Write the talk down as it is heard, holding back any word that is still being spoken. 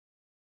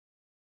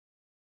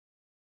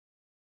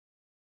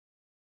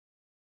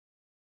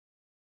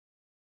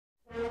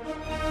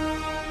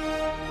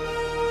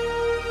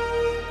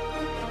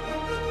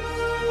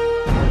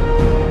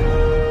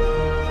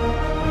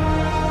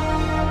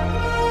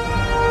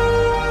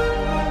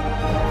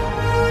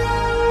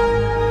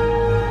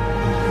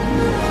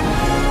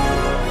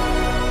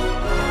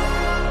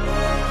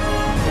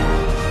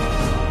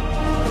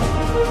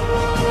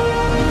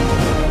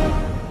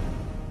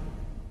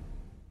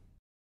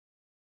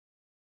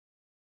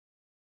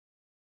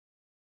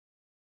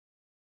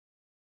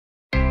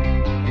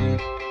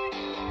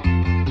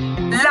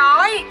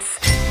Lights,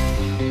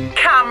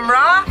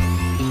 camera,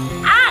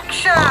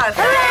 action!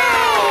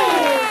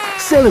 Hooray!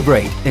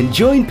 Celebrate and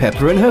join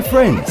Peppa and her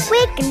friends.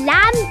 We're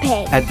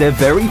glamping. At their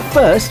very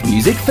first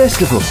music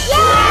festival.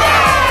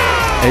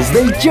 Yeah! As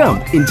they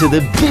jump into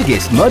the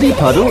biggest muddy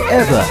puddle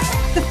ever.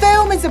 The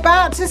film is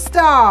about to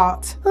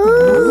start.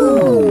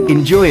 Ooh.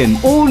 Enjoy an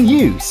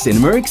all-new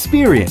cinema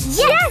experience.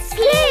 Yes,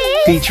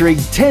 please! Featuring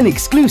 10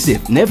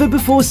 exclusive,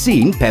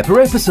 never-before-seen Peppa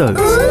episodes.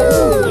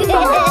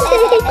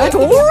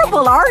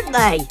 Adorable, aren't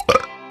they?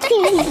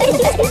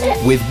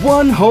 With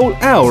 1 whole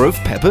hour of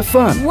Peppa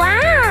fun.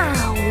 Wow!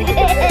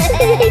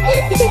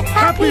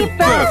 Happy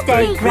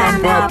birthday,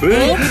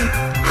 Grandpappy!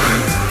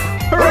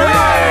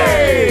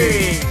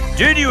 Hooray!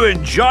 Did you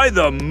enjoy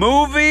the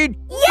movie?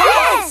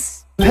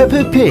 Yes!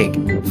 Peppa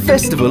Pig,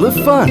 Festival of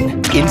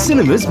Fun, in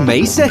cinemas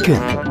May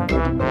 2nd.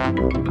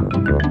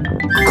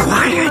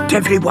 Quiet,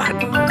 everyone!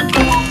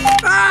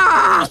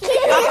 Ah!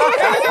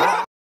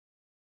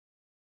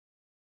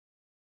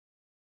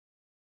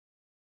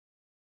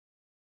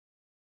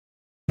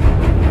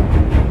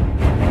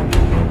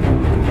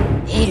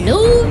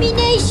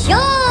 Illumination!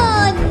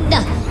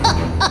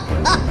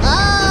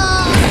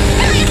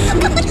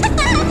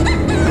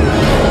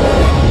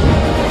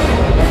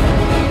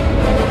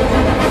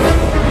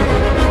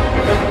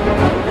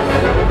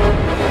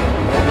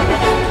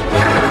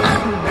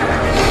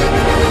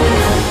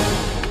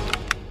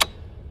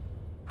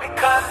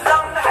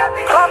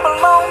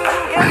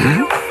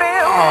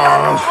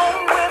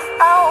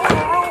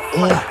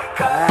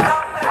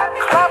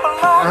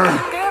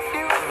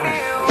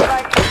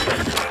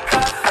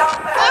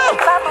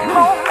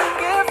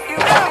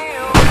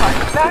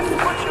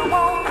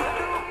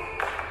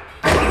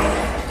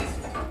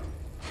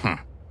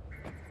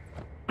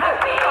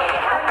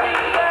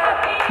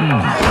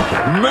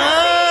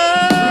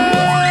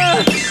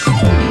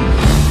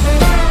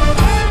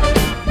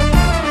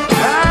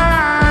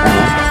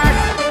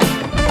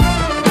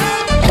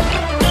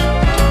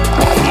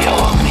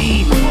 You're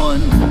mean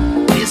one,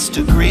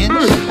 Mr.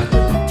 Grinch.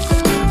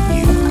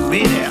 You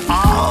really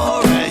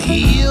are a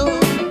heel.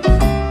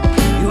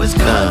 You're as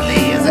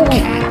cuddly as a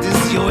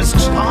cactus. You're as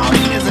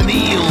charming as an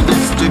eel,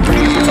 Mr.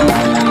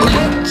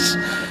 Grinch.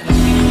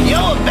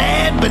 You're a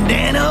bad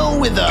banana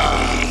with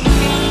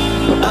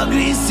a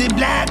greasy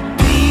black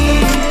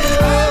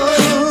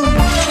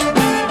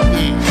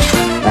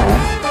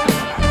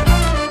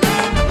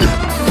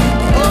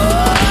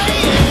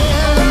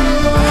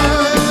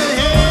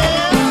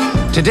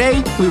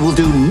Today, we will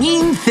do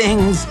mean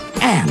things,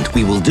 and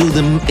we will do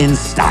them in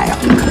style.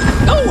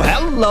 Oh,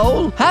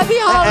 hello. Happy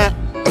holiday.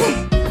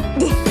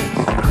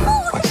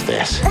 What's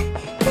this?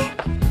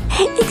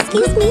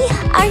 Excuse me,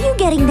 are you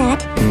getting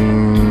that?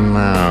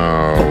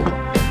 No.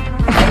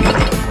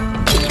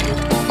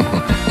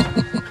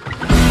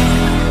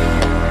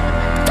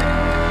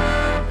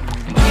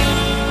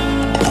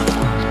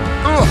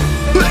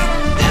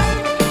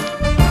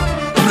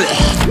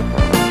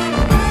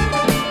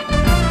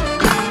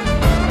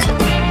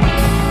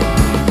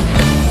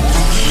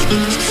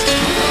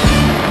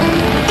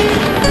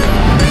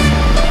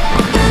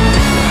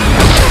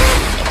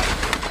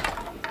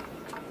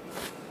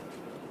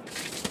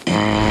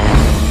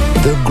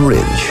 The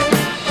Grinch.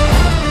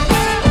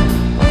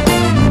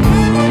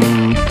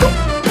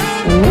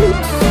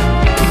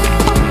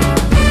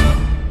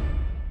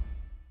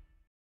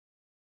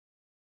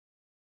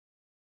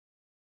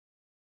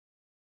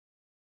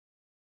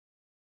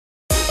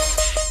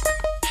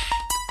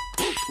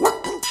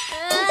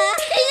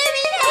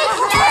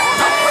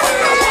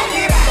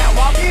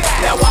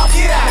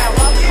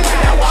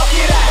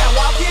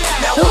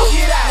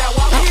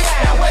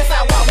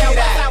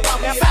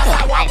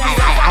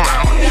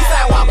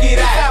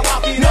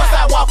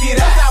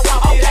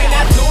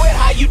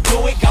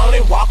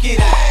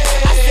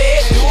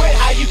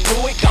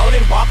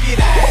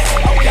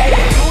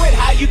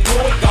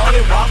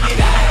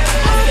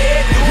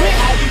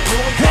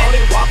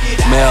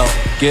 Mel,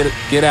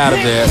 get out of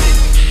there.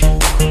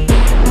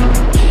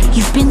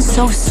 You've been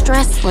so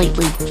stressed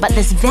lately, but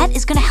this vet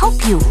is gonna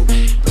help you.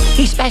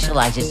 He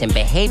specializes in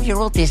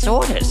behavioral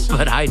disorders.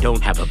 But I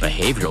don't have a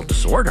behavioral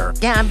disorder.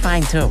 Yeah, I'm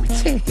fine too.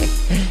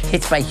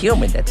 It's my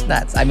human that's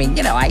nuts. I mean,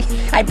 you know,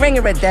 I bring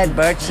her a dead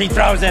bird, she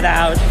throws it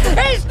out.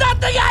 There's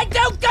nothing I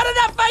do good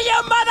enough for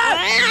you, mother!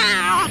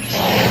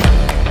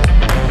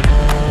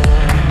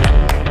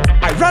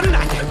 I run and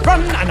I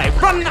run and I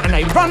run and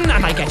I run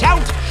and I get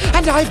out,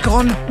 and I've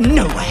gone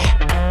nowhere.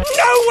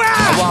 Nowhere!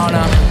 I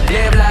wanna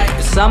live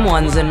like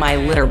someone's in my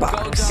litter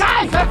box.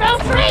 Time for real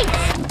treats!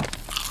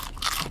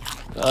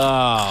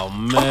 Oh,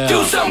 man.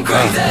 Do something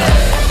crazy!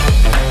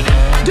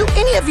 Do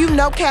any of you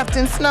know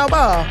Captain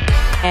Snowball?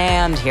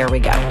 And here we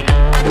go.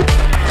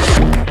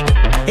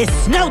 It's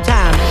snow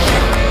time!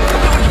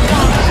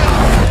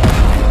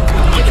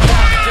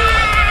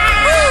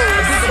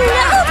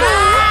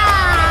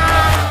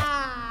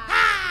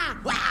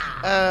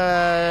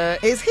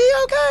 Is he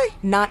okay?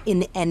 Not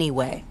in any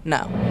way,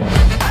 no.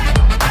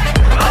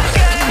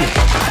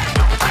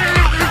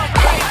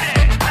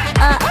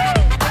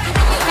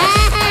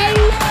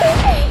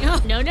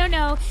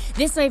 No.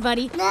 This way,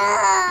 buddy.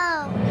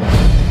 No!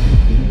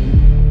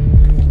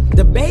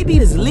 The baby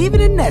is leaving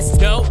the nest.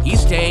 No,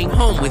 he's staying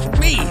home with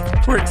me,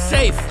 where it's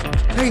safe.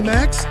 Hey,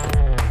 Max.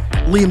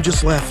 Liam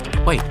just left.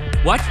 Wait,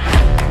 what?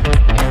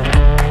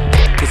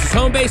 This is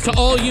home base to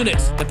all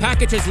units. The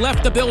package has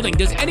left the building.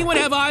 Does anyone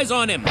have eyes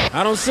on him?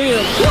 I don't see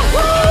him.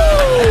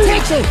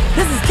 Attention!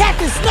 This is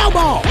Captain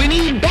Snowball! We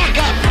need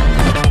backup.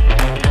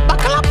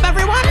 Buckle up,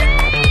 everyone!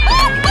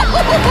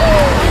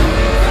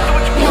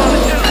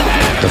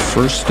 The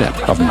first step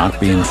of not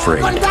being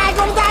afraid Gonna die!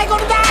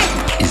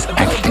 is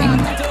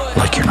acting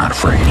like you're not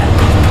afraid.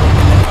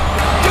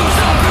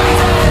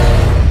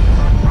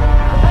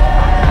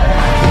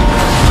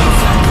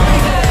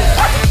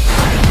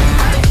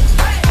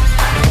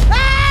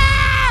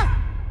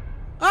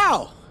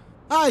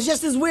 Oh, it's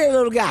just this weird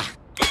little guy.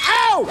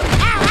 Ow! Ow!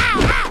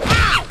 Ow!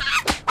 Ow!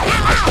 Ow!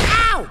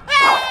 Ow!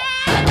 Ow!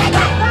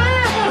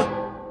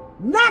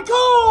 Not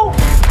cool!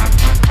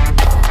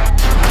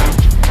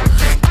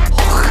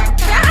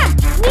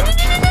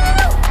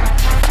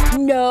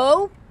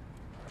 No.